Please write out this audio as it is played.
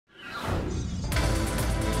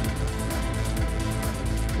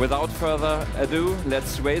Without further ado,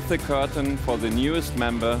 let's raise the curtain for the newest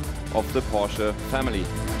member of the Porsche family.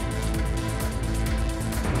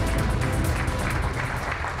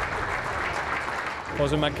 For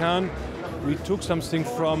the Macan, we took something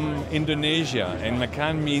from Indonesia, and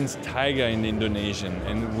Macan means tiger in Indonesian,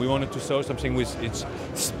 and we wanted to show something with its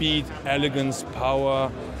speed, elegance,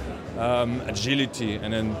 power, agility,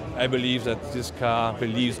 and then I believe that this car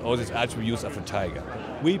believes all these attributes of a tiger.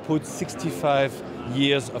 We put 65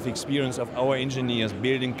 years of experience of our engineers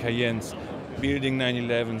building Cayennes, building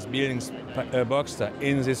 911s, building Boxster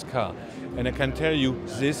in this car, and I can tell you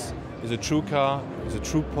this is a true car, it's a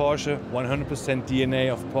true Porsche, 100% DNA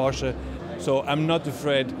of Porsche. So I'm not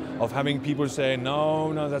afraid of having people say,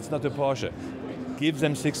 no, that's not a Porsche. Give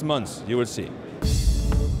them 6 months, you will see.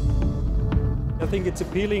 I think it's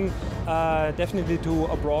appealing definitely to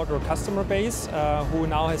a broader customer base who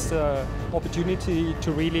now has the opportunity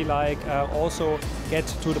to really also get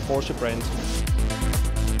to the Porsche brand.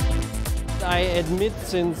 I admit,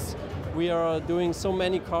 since we are doing so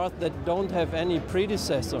many cars that don't have any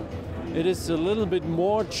predecessor, it is a little bit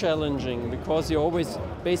more challenging because you always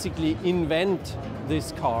basically invent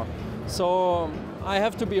this car. So I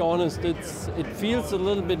have to be honest, it feels a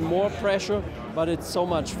little bit more pressure, but it's so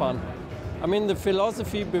much fun. I mean, the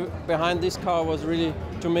philosophy behind this car was really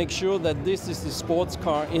to make sure that this is the sports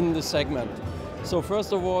car in the segment. So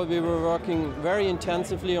first of all, we were working very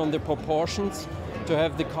intensively on the proportions to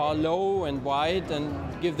have the car low and wide and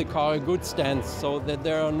give the car a good stance so that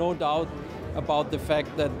there are no doubt about the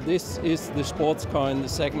fact that this is the sports car in the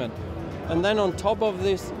segment. And then on top of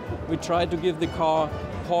this, we tried to give the car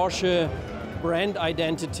Porsche brand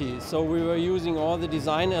identity. So we were using all the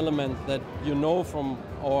design elements that you know from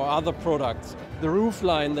our other products. The roof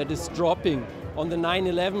line that is dropping. On the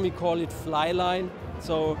 911 we call it fly line.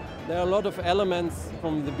 So there are a lot of elements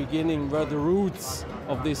from the beginning where the roots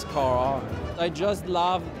of this car are. I just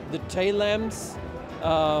love the tail lamps,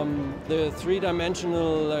 the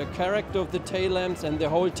three-dimensional character of the tail lamps, and the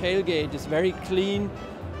whole tailgate is very clean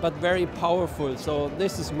but very powerful. So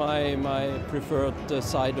this is my preferred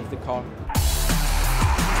side of the car.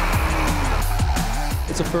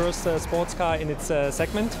 It's a first sports car in its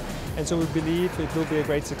segment, and so we believe it will be a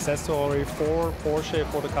great success story for Porsche,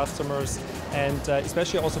 for the customers, and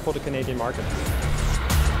especially also for the Canadian market.